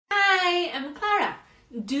I'm Clara.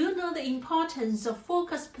 Do you know the importance of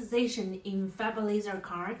focus position in fiber laser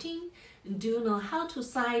karting? Do you know how to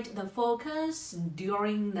sight the focus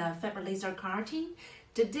during the fiber laser karting?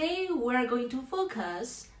 Today we're going to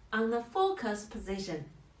focus on the focus position.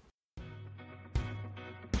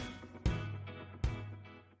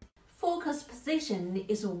 Focus position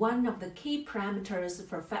is one of the key parameters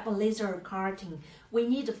for fiber laser karting. We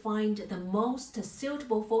need to find the most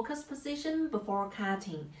suitable focus position before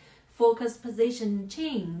cutting. Focus position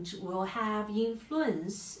change will have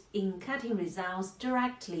influence in cutting results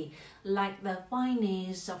directly, like the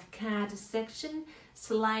fineness of cut section,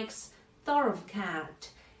 slags, thorough cut.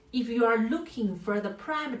 If you are looking for the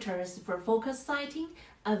parameters for focus sighting,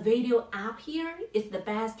 a video up here is the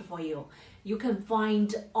best for you. You can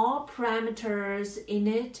find all parameters in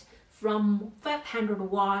it from 500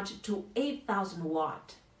 watt to 8000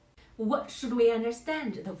 watt. What should we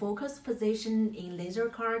understand the focus position in laser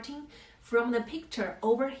karting? From the picture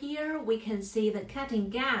over here, we can see the cutting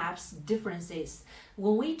gaps differences.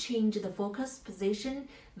 When we change the focus position,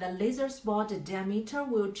 the laser spot diameter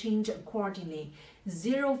will change accordingly.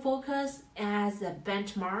 Zero focus as a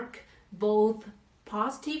benchmark, both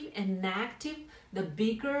positive and negative. The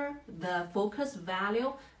bigger the focus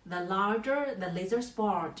value, the larger the laser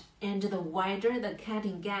spot and the wider the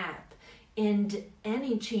cutting gap, and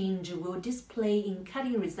any change will display in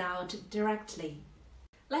cutting result directly.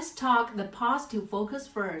 Let's talk the positive focus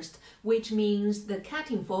first, which means the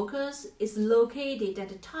cutting focus is located at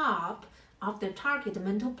the top of the target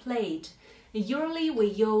metal plate. Usually we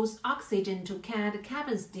use oxygen to cut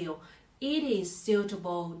carbon steel. It is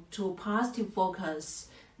suitable to positive focus.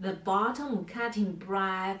 The bottom cutting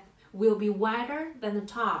breadth will be wider than the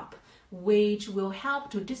top, which will help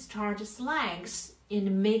to discharge slags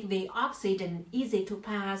and make the oxygen easy to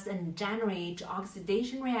pass and generate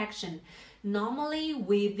oxidation reaction. Normally,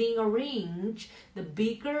 within a range, the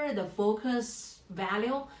bigger the focus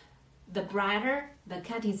value, the brighter the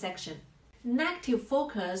cutting section. Negative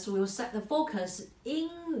focus will set the focus in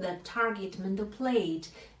the target metal plate,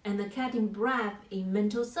 and the cutting breadth in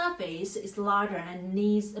metal surface is larger and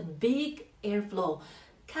needs a big airflow.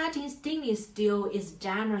 Cutting stainless steel is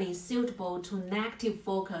generally suitable to negative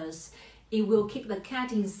focus. It will keep the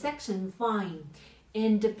cutting section fine.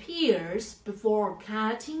 And piers before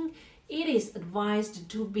cutting, it is advised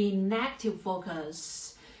to be negative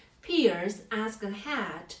focus. Piers ask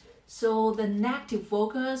ahead, so the negative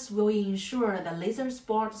focus will ensure the laser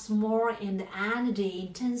spot is more and energy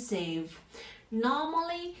intensive.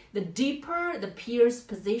 Normally, the deeper the pierce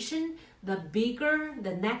position, the bigger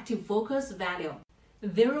the negative focus value.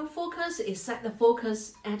 Zero focus is set the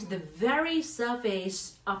focus at the very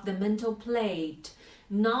surface of the metal plate.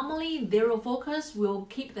 Normally, zero focus will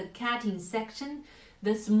keep the cutting section.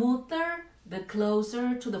 The smoother, the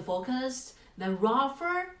closer to the focus, the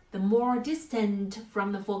rougher, the more distant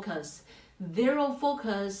from the focus. Zero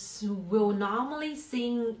focus will normally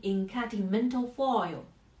seen in cutting metal foil.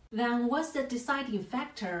 Then what's the deciding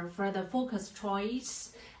factor for the focus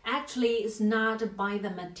choice? Actually, it's not by the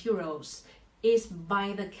materials, it's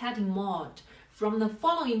by the cutting mode. From the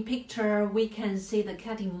following picture, we can see the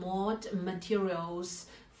cutting mode, materials,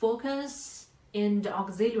 focus, and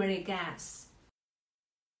auxiliary gas.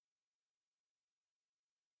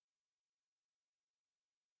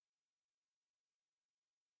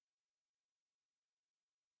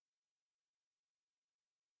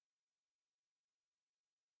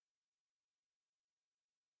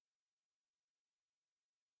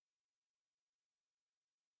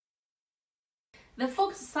 The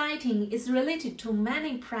focus sighting is related to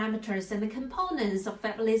many parameters and components of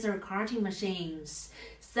fiber laser karting machines,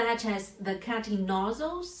 such as the cutting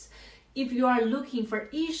nozzles. If you are looking for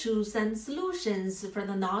issues and solutions for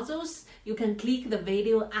the nozzles, you can click the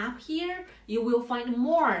video up here. You will find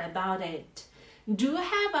more about it. Do you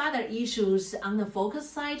have other issues on the focus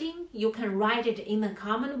sighting? You can write it in the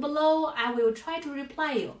comment below. I will try to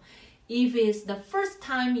reply you. If it's the first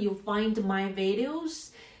time you find my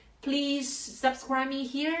videos, please subscribe me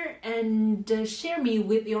here and share me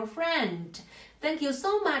with your friend. Thank you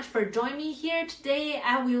so much for joining me here today.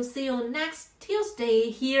 I will see you next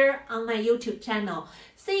Tuesday here on my YouTube channel.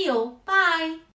 See you. Bye.